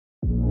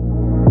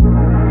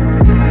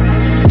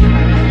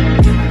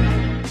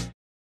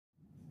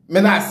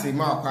Menasi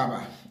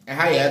Makwaba.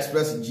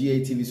 Arr3st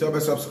GhanaTV. So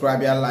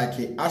subscribe and like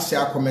it. I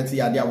share comment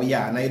ya dia we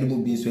ya na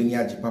yedu bi so ni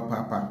agi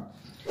papa.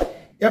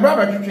 Ya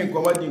brother twetwen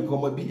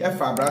komo bi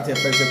efa brate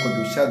first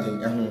ko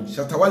Sheldon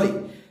Shatta Wale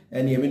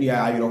ene yemi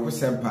ya ayro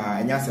sempa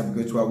anya asem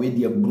ketu a we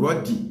dia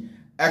Bl00dy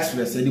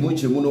Arr3st edi mu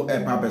chemu no e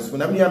papa so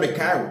na me ya me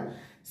kai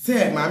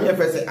say maami e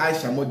first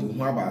Ay3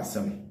 ho aba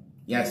asem.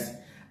 Yes.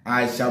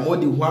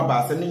 Ay3 ho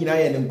aba asem ni nyina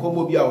ye ne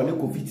nkomo bi a woni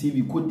Kofi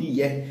TV kodi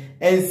ye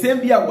ensem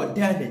bi a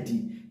woda na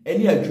di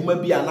eni adwuma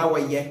bi a na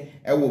woye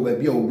ewo ba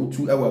bi a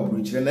obutu ewo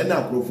aburuchire na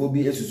akrofo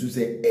bi esusu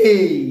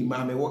say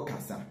maami wo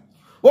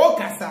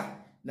kasa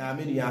na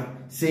media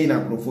say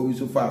na akrofo bi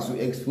so far so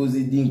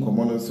expose di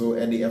nkomo so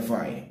e de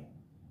FI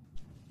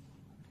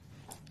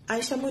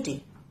Ay3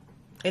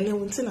 ene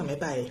wunti na me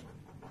bae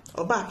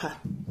obaka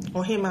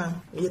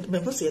ohema me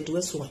ho se edu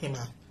eso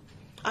ohema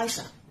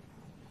Ay3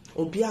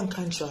 obi an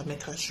kancho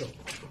ameka sho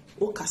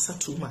o kasa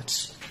too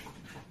much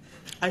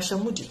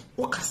Ay3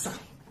 o kasa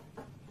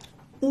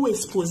who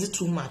expose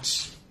too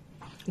much.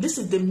 This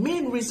is the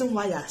main reason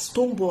why a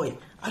stone boy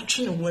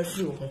actually went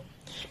through.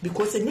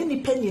 Because in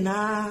any penny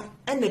na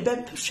and the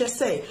bed she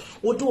say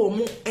what do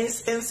omo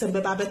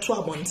ensemble beto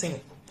abonten.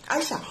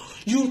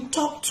 Ay3, you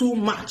talk too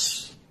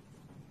much.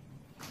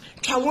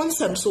 Try want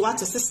some so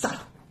what a sister.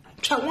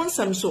 Try want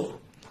some so.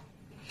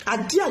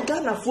 A dear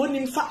Ghana phone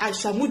in for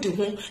Ay3 mudi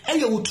ho e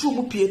ye utru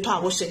mu pie to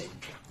awose.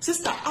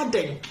 Sister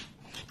Aden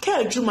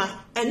Kwadwo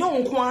enyo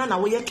nko na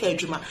wo ye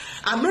Kwadwo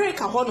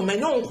America ho no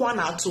enyo nko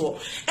na ato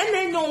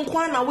enyo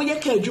nko na wo ye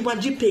Kwadwo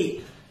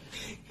GP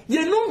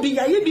ye no bi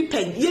ya ye bi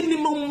pen ye ni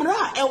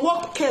mumra e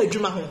wo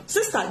Kwadwo ho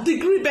sister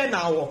degree be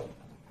na wo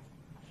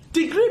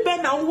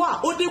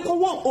a odi ko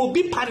wo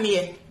obi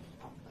panie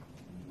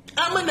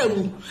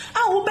amanawu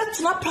a wo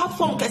betina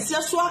platform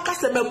kese so aka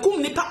se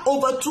makum nipa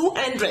over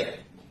 200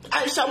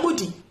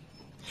 Ay3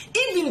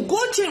 even go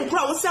chain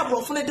kra wo se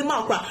abrofo ne de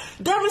ma kra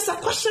there is a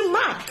question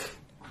mark.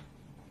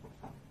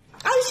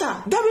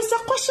 Ay3, there is a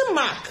question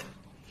mark.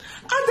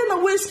 And then I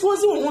will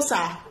expose you on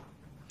sir.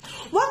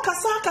 What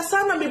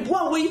kasa na me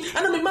boa we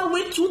and me ma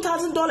wait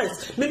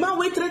 $2,000. Me ma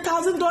wait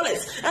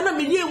 $3,000. And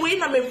me ye we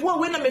na me boa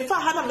we na me fa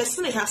ha na me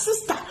sene her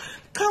sister.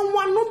 Kan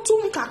wano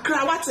tum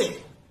kakra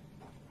wate.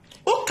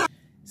 Okay.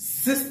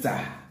 Sister,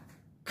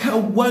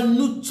 kan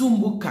wano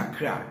tum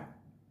kakra.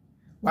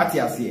 What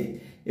you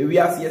say? We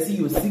are see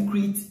your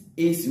secret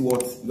is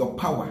what? Your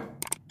power.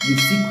 Your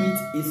secret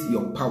is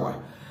your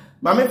power.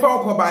 Mama fa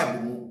ko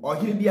Bible or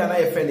he be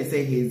an friend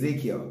say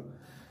Ezekiel.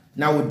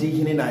 Now we dig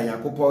in na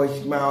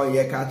Yakopo ma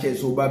ye ka che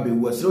so ba be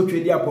was so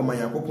twedi apoma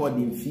Yakopo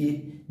de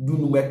mfie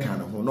dunu meka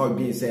no ho no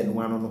be said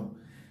no no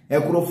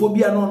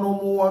ekrofobia no no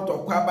mo want to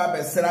kwa ba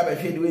be sra be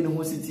hwede we ni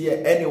ho siti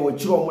e ene wo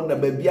kiro mo na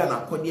ba bia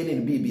na kode ne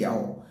bibia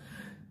ho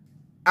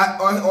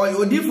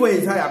odifo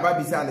Isaiah ba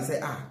bi say and say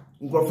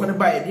nkrofo ne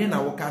ba ye de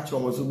na wo ka kiro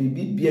mo so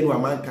bibia no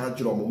aman ka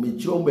kiro mo me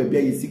kiro mo ba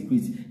bia ye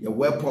secret ye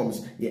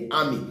weapons ye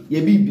army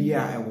ye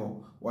bibia e wo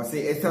was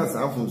say essence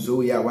and so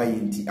ya why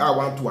nti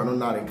want to ano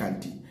na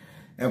rekanti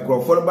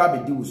enkrofo ba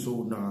be di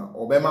so na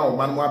obema o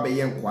man mo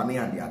abeye nkwane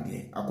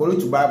ade according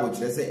to Bible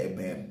kire say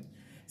ebem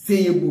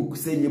say ye book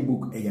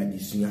e ya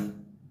disua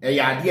e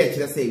ya ade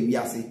kire say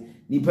wiase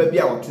nipa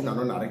bia woto na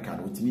no na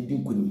rekado otimi di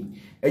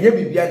nkoni eye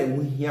bibia de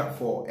mu hia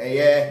for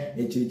eye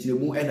ekirikire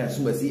mu ena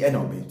sumasi ena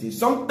obente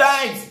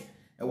sometimes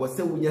e was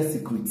say wunya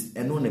secret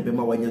eno na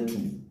bema wanya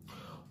tumi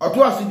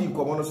oto aso di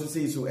komo no so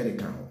say so e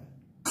kan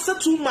Say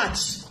too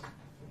much.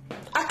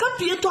 I can't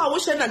be to a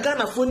wish and a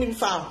Ghana phone in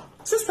foul.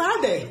 Sister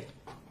Ade.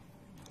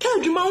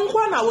 Kwadwo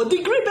nko na wo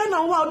degree be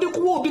na wo de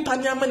ko obi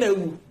panya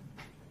manawu.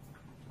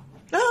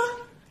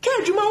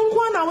 Kwadwo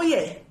nko na wo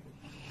ye.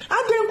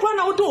 Ade nko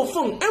na wo do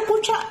phone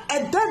ekotwa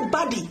a dead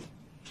body.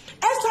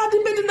 Esa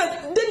de be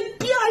de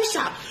bia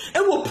Ay3 e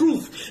will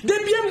proof. De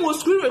bia mo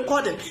screen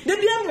recording, de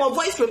bia mo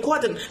voice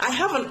recording. I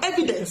have an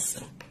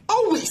evidence.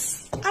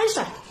 Always.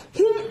 Ay3,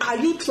 whom are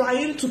you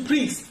trying to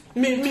please?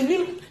 Me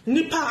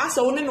nipa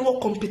asa woni no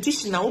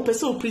competition na wo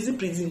pese o prison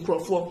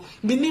crofo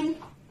minim.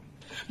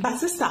 But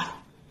sister,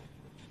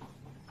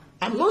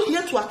 I'm not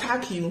here to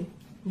attack you,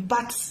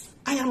 but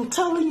I am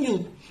telling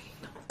you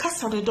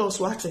kasane dos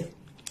wate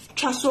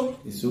traso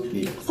it's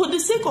okay for the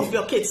sake of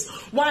your kids.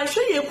 When I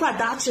show you kwa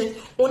dache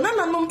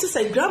onana nom to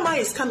say grandma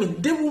is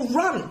coming, they will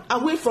run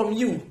away from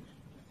you.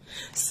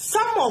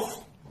 Some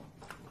of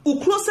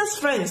your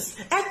closest friends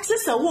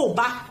access a wo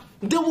back,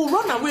 they will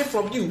run away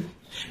from you.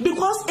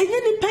 Because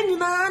any penny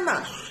na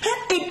a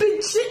big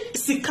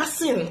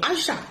sikasin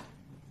Ay3.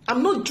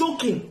 I'm not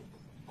joking.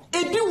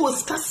 Ebi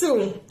was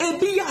casting,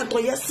 ebi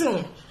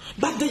yadoyesin,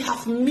 but they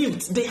have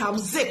mute, they have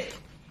zip,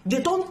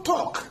 they don't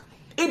talk.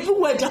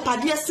 Everywhere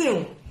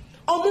japadiyesin.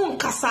 Omo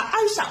nkasa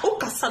Ay3 o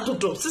kasa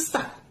dodo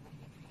sister.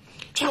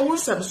 Chawo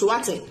sem so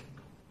ate.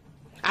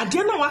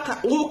 Adiana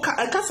waka o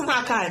kasa na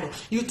aka no.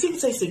 You think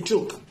say it's a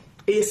joke?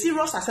 A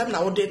serious asem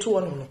na wo dey to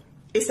one no.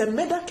 It's a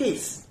murder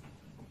case.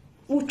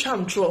 Who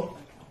chamtro?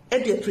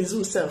 Edia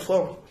presume self.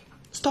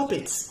 Stop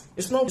it.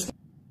 It's not.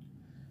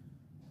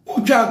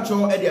 Who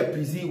chamtro edia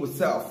presume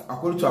self?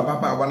 According to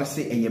Ababa, I want to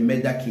say a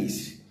murder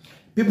case.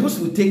 people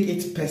will take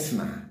it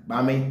personal. But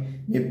I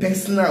mean, the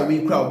personal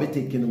we crowd be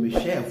taking we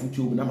share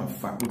future na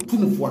mafa. We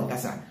tunu for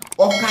nkasa.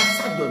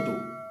 Okasa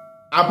dodo.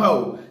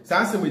 Abao,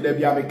 sanse we dey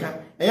bia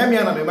meka. Eya me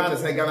na me man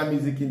say Ghana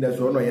music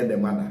industry no ye the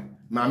mother.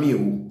 Mami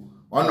ewu.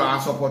 Ono a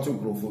support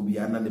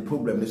growphobia na the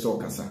problem is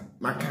okasa.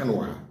 Maka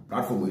no ha.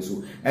 Platform we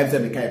so. Em say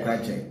me kai kra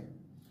che.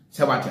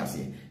 Se what you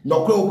say.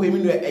 No kro we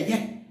mi no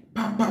eye.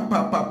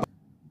 Pa.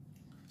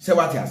 Se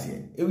what you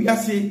say. E we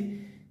say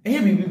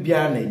enye bibi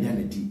bia na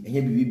identity,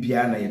 enye bibi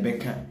bia na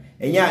yebeka.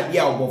 Enye ade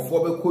a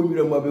obofo be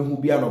konwire mo be hu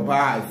bia no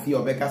ba afi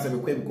obeka se be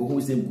kwa bi ko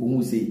hu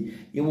se.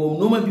 Ye wo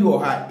no ma bi wo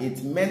ha,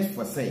 it meant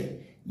for say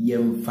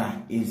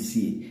yemfa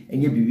ensie.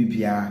 Enye bibi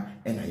bia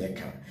na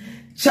yeka.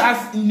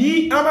 Charles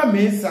ni ama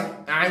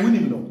mensa, I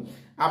win no.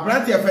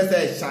 Arr3st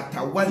first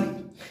Shatta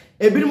Wale.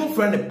 Ebinom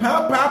friend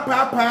pa.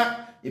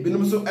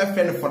 Ebinom so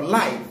friend for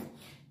life.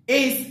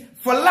 Is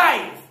for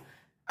life.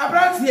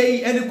 Arr3st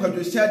here any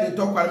Kwadwo Sheldon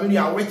talk about when you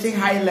are reaching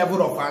high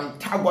level of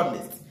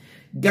antagonist.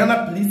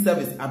 Ghana Police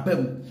Service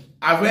abem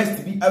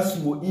arrest be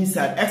asumo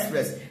inside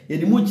express.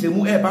 Yedi mu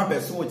chemu e ba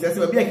person che se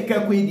be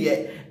akeka ko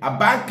die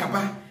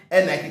abankaba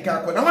e na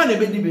akeka ko na wan e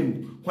be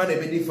dibim wan e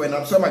be di for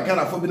na so ma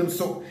Ghana fo binom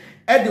so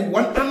e de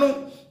one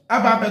ano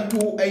aba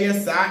beto eye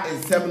saa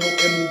ensem no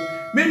emu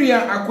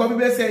menua akwa bi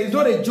be say is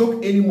not a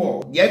joke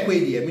anymore. Ye ko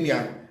die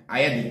menua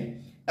ayede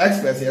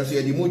express ye so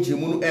yedi mu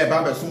chemu no e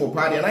ba beso mo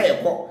pa de na ye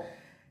ko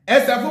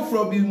Esafo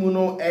from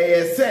Bimuno,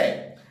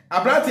 say,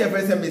 Arr3st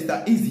first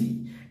Mr.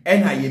 Easy,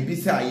 and I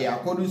bisa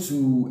according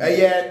to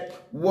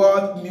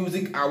World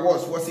Music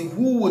Awards. Was it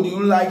who would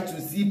you like to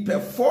see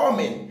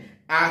performing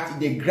at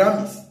the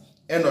Grammys?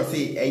 And I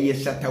say,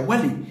 Shatta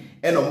Wale,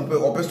 and on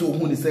person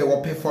who say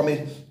what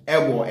performing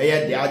ever,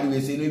 the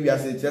other say, maybe I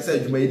say, just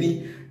as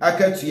Jumani, I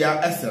can't see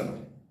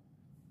according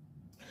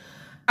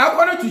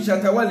to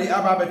Shatta Wale,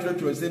 Abba to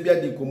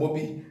Sebia de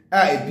Komobi,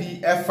 I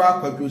be a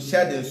far Kwadwo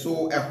Sheldon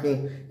so a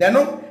home. Then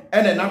no,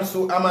 and an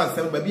absolute amount,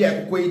 baby,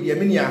 I could the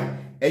Minia,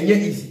 and yet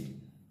easy.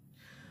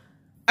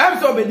 I'm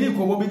so bedi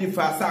Komobi the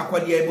fast,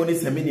 Aquadia money,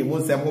 Semini,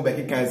 once and more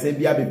back can say,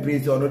 be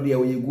praised or no,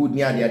 dear, you good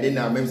near the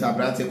dinner, members of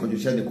Arr3st Kwadwo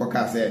Sheldon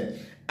Coca said.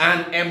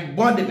 An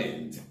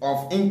embodiment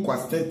of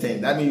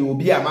inconsistent. I mean, you will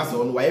be a master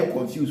on why you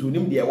confused with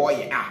him, dear,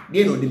 why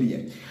they know the year.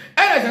 And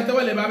as Shatta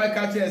Wale, Baba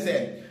Catcher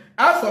said,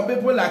 as for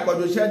people like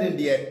Kwadwo Sheldon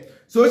there,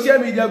 social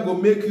media go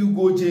make you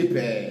go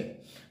JP.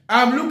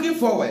 I'm looking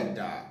forward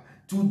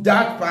to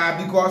that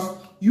part because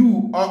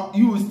you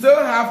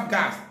still have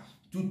gas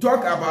to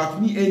talk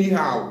about me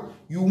anyhow.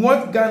 You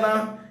want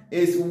Ghana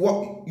is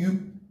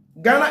watching,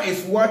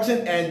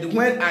 and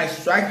when I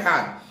strike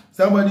hard,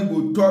 somebody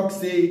go talk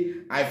say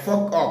I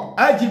fuck up.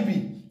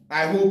 IGP,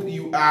 I hope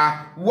you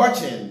are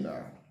watching.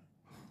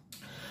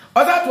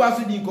 Other to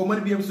us in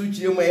common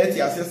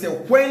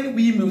BM when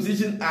we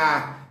musicians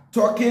are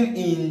talking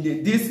in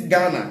this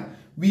Ghana,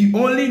 we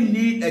only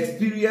need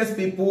experienced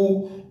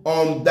people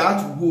on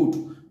that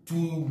road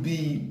to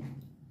be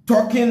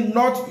talking,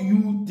 not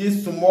you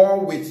this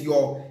small with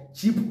your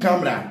cheap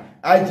camera.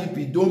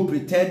 IGP, don't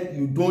pretend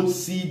you don't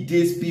see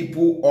these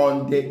people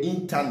on the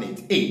internet.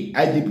 Hey,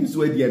 IGP is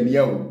where they are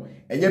meow.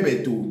 And you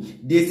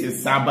this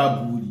is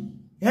Sababuli.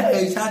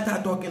 Hey,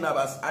 Shatta talking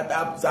about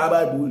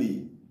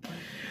Sababuli.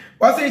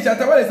 What say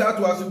Shatta? What is that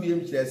to us?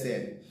 Be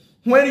said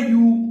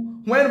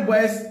when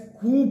boys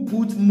who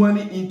put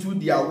money into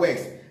their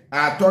works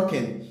are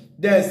talking,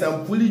 then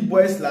some foolish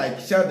boys like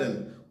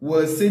Sheldon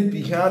will sit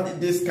behind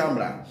this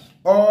camera,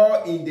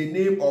 all in the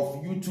name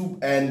of YouTube,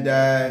 and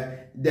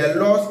the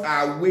laws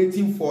are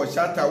waiting for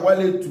Shatta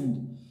Wale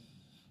to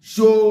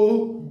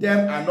show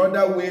them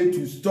another way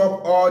to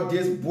stop all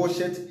this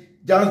bullshit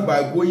just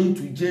by going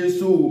to jail.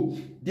 So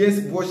this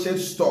bullshit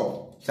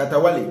stop. Shatta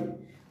Wale,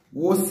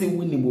 wo se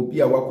wini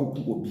mobi a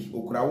wakoku obi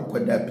okura wo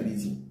kwada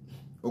prison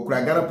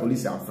okura Ghana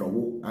police afro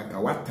wo aka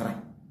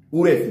watara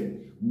urefi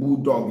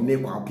bulldog ne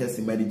kwa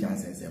kesi manager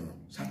sensem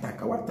Shatta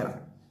aka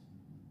watara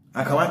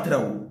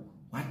wo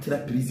watara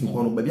prison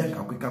hono baby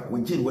aka kweka ko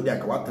jail wo de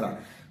aka watara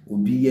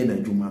obi ye na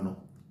dwuma no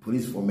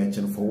police for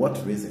mention for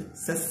what reason?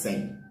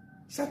 Saying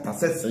Shatta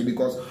says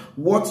because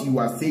what you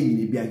are saying in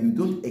Libya, you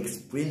don't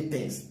explain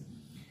things.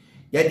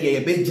 Yet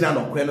you be jina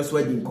no kweno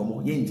so di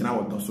nkomo ye njina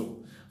wo so.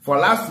 For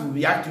us to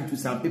react to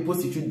some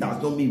people's issue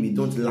does not mean we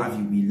don't love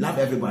you. We love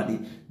everybody,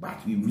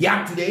 but we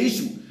react to the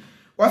issue.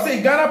 What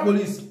say Ghana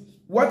police?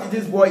 What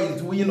this boy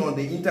is doing on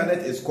the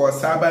internet is called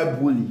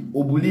cyberbullying.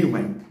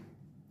 Obullying.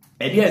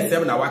 And yes,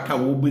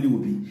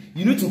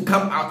 you need to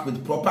come out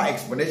with proper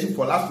explanation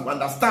for us to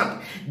understand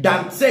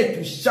than say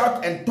to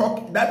shout and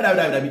talk.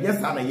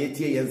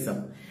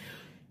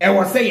 And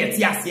was say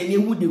yes,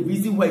 the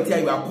reason why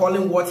you are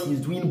calling what he's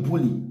doing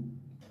bullying.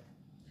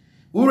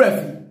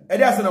 Urefi.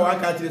 And that's one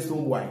country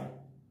stone boy.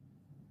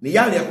 The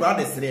young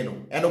crowd is Sereno,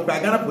 and the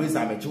Ghana police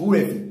are met.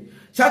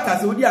 Shatta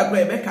said, "We are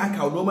going to make a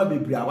no be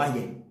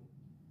brawaye."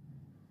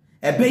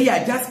 A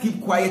bear just keep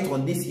quiet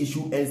on this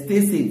issue and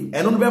stay safe.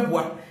 And on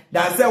the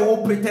that say, "Oh,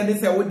 pretend they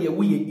say we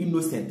are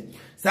innocent."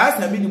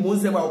 Sasa mini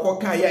monse ba ko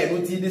kan ya eno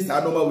ti this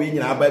anoma we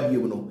nyina aba bi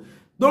no.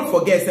 Don't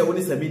forget, say, when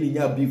it's a meaning,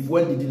 beef,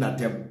 when did in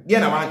attempt?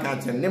 Yeah, I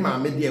can't tell them,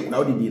 I'm a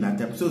crowd in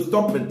attempt. So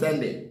stop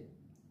pretending.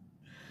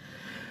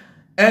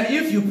 And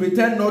if you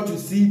pretend not to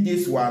see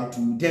this one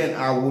too, then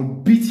I will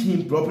beat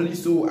him properly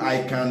so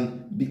I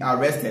can be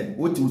arrested.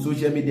 Go to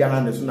social media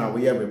handles soon and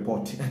we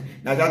report.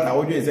 Now that I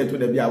always say to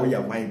them, be away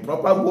of mine.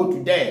 Proper go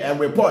to there and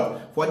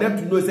report for them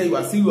to know say you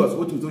are serious.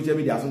 Go to social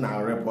media soon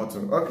and report.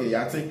 Okay,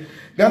 I think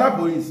Ghana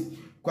police.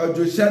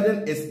 Kwadwo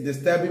Sheldon is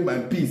disturbing my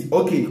peace.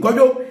 Okay,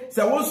 Kwadwo,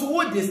 so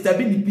what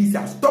disturbing the peace?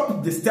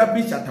 Stop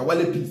disturbing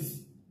Shatta peace.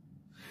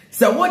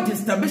 So what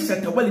disturbing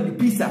Shatta the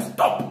peace?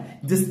 Stop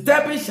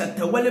disturbing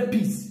Shatta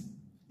peace.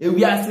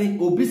 We are saying,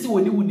 obisi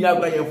woni wuni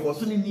agro for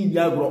so ni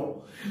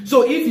agro.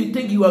 So if you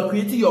think you are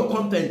creating your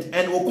content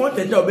and your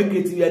content you are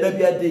creating the other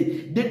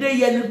day, the day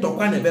you to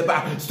kwan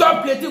beba,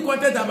 stop creating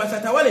content about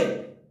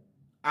Shatta.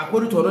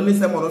 According to only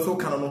someone also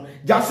canon.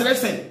 Just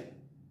listen.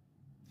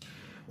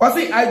 Well,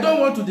 see, I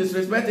don't want to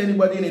disrespect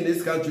anybody in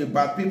this country,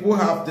 but people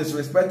have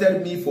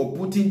disrespected me for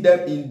putting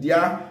them in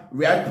their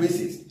right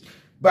places.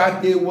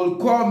 But they will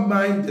call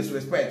mine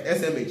disrespect.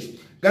 SMH.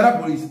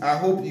 Ghana police, I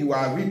hope you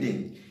are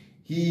reading.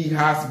 He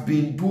has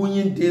been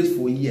doing this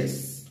for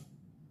years.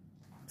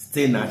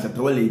 Stay now, Shatta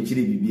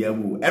chiri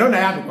bibiamu. I don't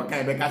have to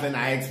kind because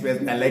I express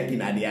my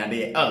liking at the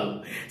other.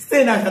 Oh,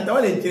 stay now,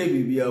 Shatta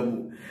chiri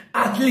bibiamu.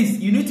 At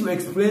least you need to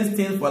explain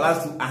things for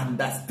us to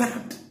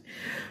understand.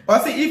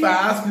 But see, if I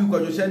ask you,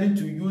 Kwadwo Sheldon,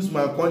 to use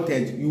my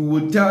content, you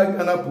will tell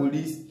Ghana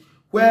police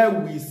where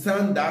we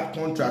signed that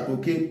contract.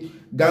 Okay,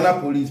 Ghana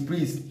police,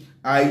 please.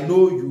 I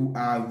know you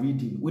are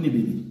reading.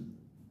 Baby,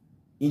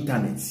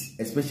 internet,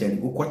 especially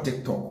go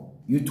TikTok.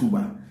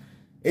 YouTuber.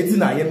 It's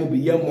na ye mo be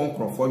ye mo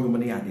for you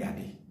money ade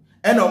ade.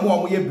 And no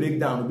more ye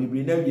breakdown be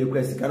bring them ye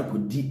question can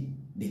put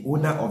the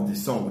owner of the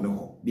song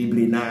no be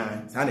bring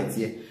na sanet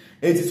here.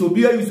 It is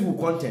obi use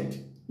content.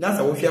 Na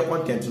say we share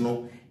content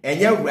no.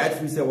 Enye right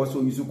free say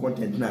also use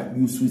content na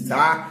use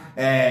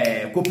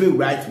copy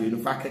right we no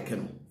fa keke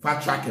no fa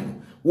track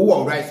no.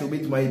 Wo right so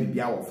bet my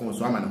bibia wo phone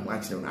so ama na ho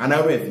akere no. Ana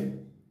refi.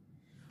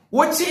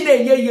 Wochi na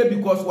enye ye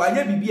because wa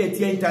nya bibia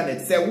etia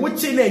internet say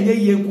wochi na enye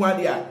ye nku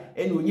ade a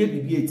and when you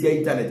be a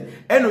internet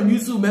and on you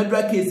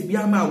medra case be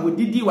a man with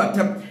didi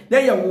watem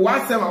then you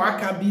wasem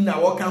waka be na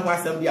waka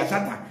wasem be a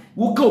shatter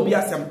who could be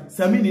a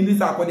some in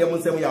this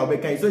accordion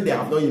so they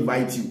have not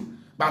invite you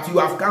but you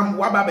have come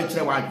what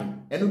baby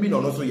wagging and you be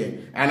no so yet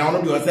and I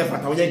know yourself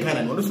at Away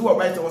Canada no so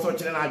right also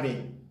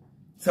children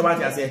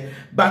somebody I say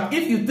but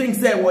if you think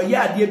say well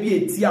yeah there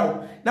be a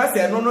tiao that's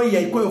say no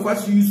ye call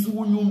first you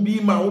soon be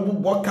my obu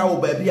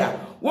boka baby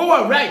we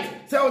were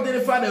right so they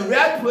find the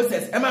right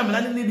process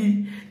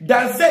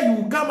then say you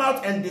will come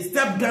out and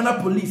disturb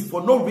Ghana police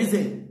for no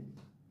reason.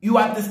 You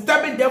are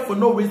disturbing them for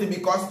no reason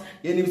because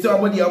you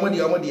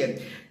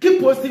say keep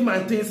posting my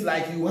things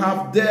like you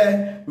have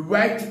the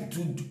right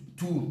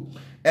to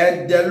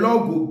and the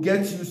Lord will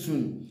get you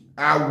soon.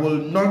 I will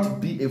not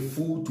be a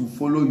fool to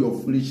follow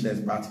your foolishness,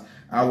 but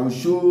I will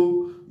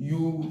show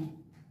you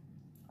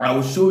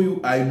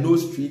I know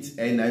streets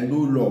and I know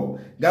law.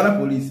 Ghana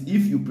police,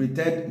 if you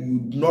pretend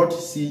you not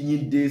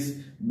seeing this,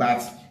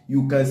 but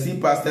you can see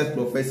pastors,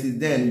 prophecies,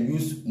 then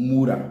use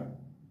Mura.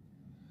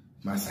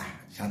 Masa,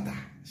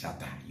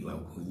 Shatta, you are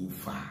going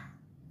far.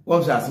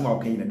 What's that small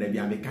king that they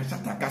are making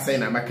Shatta Kasa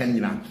and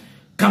Amakanina?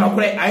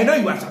 I know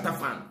you are Shatta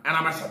fan, and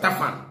I'm a Shatta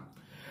fan.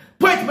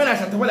 Point when I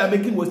Shatta what I'm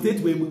making was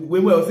state when we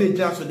will say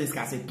just to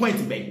discuss it.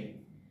 Point bang.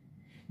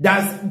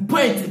 That's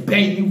point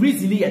bang,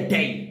 recently a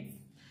day.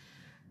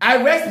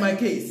 I rest my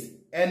case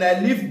and I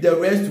leave the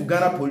rest to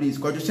Ghana police.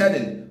 Kwadwo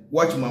Sheldon,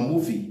 watch my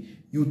movie.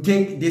 You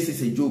think this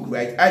is a joke,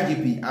 right?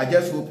 IGP, I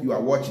just hope you are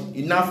watching.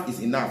 Enough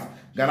is enough.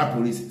 Ghana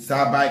police,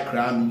 cyber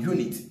crime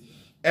unit.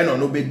 And on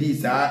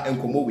Bl00dy,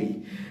 and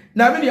Komowe.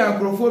 Now, many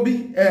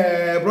acrophobia,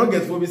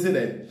 Bl00dy said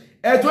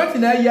that a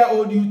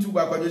 29-year-old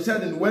YouTuber, Kwadwo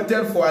Sheldon,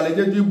 waited for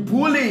allegedly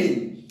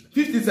bullying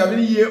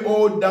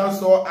 57-year-old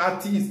dancehall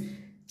artist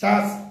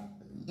Charles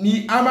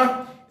Ni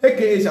Ama.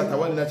 aka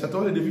Shatta na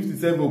Shatta the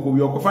 57 go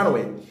be okofan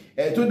away.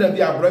 To them be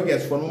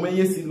Bl00dy for moment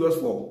ye serious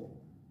for.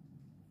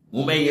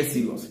 Moment ye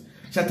serious.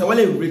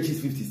 Shatta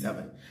reaches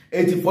 57.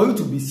 And for you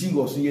to be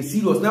serious, you're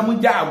serious. Now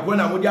we are going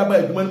to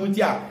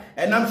be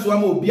and I'm so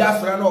I'm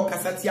Biafra no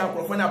Kasatia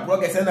Profana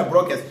Bl00dy and the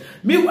Bl00dy.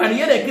 Me when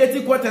you the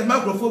creative quarters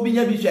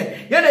macrophobia vision.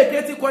 You the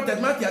creative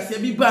quarters Matthias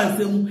Sebi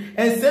Bansem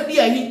and Sebi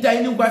a hit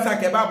tiny Wasa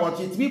Kebab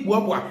it me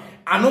Boba.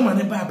 I know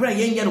man Barbara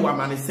Yen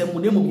Waman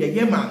Semu name be a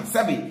Yeman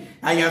Sabi.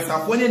 I am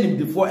Safonian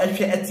before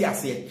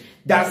Etias.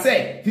 That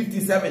said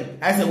 57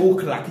 as a whole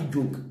cracky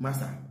joke,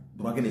 master.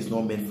 Bl00dy is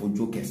not meant for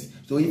jokers.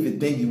 So if you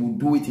think you will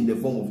do it in the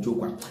form of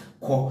joker,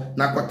 call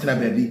Nakotana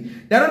baby.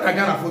 They're not a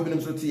Ghana for being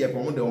so tea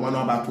from the one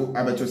about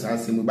Abatos and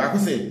Simu. But I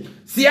say,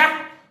 see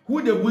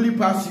who the bully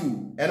pass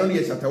you, and only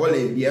a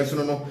Shatta the answer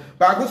no.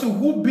 But I say,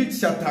 who beat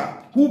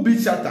Shatta? Who beat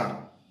Shatta?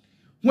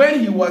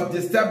 When he was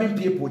disturbing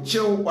people,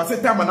 chill was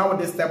a time when I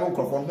was disturbing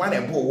from one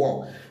a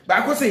war. But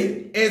I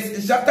say,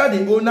 is Shatta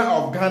the owner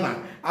of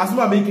Ghana? As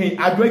my making,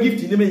 I do give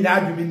to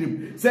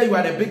him. Say you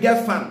are the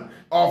biggest fan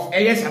of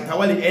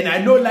Shatta, and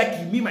I know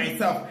like me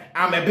myself,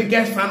 I'm a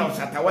biggest fan of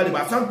Shatta Wale,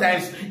 but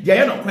sometimes they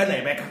are not quite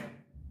Rebecca.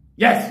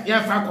 Yes,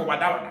 yeah, Franco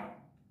Wadawa.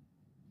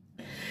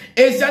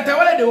 Is Shatta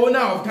Wale the owner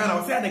of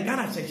Ghana? Say the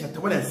Ghana check Shatta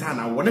Wale and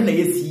Sana, one in the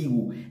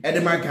CEO,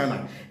 Edema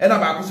Ghana, and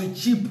about so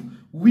cheap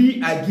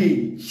weed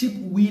again,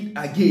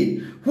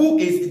 Who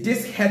is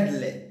this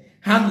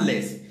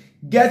handless?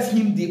 Get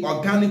him the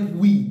organic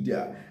weed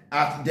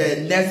at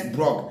the next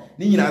block.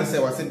 Nina say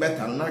was better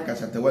than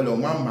Shatta Wale or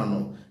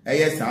Mamma.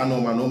 Yes, I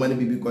know,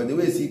 man, because the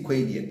way see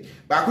Kwadwo.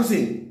 But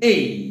saying,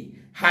 hey,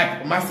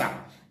 hype,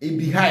 massa, it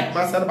be hype,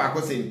 massa,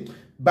 but saying,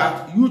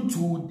 but you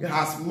two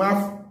has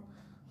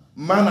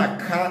mana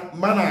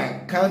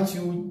can't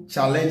you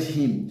challenge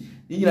him?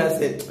 You know,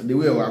 said the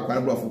way we are quite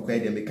bluff for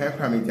Kwadwo, they can't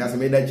come in. Just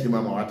made that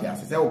children, what I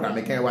say, okay,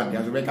 I can't want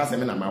to make us a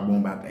man, my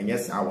bomb, and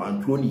yes, I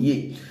want 20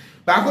 years.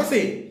 But I could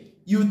say,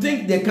 you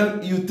think the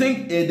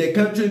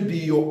country be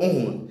your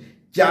own.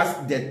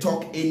 Just the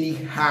talk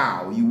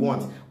anyhow you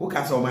want. Who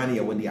can so money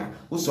over there?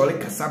 Who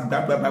solely say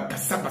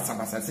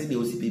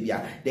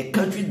the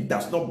country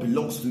does not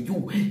belong to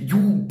you.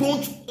 You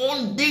don't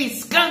own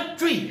this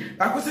country.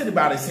 Like I said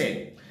about it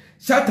said,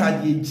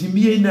 Shatta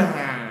Jimmy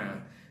na.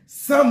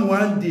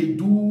 Someone they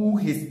do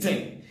his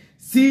thing.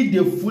 See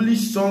the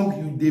foolish song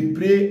you they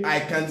pray. I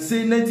can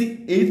say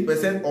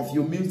 98% of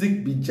your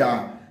music be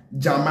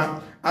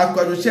jama.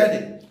 As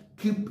Sheldon,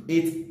 keep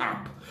it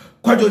up.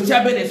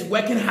 Sheldon is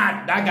working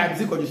hard. That guy is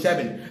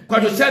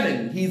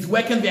Sheldon, he's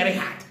working very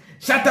hard.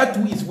 Shatta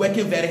too is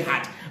working very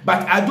hard.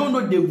 But I don't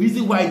know the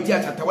reason why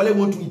Shatta Wale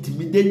want to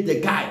intimidate the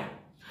guy.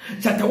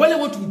 Shatta Wale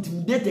want to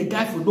intimidate the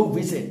guy for no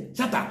reason.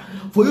 Shatta,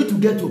 for you to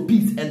get your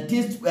peace and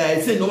things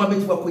say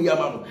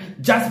no,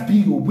 just be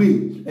your way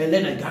and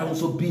let the guy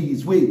also be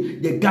his way.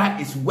 The guy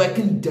is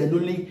working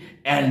genuinely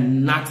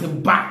and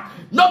nothing back.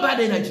 No bad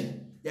energy.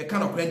 You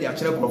cannot create the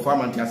actual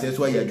performance as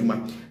well. You do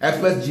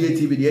Arr3st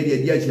GhanaEntertainment. The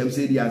idea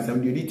say the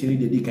some you need to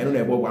need the cannot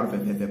about 1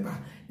 and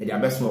the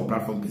best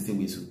platform to say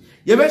with you.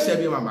 You best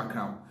share my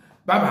crowd.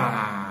 Bye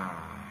bye.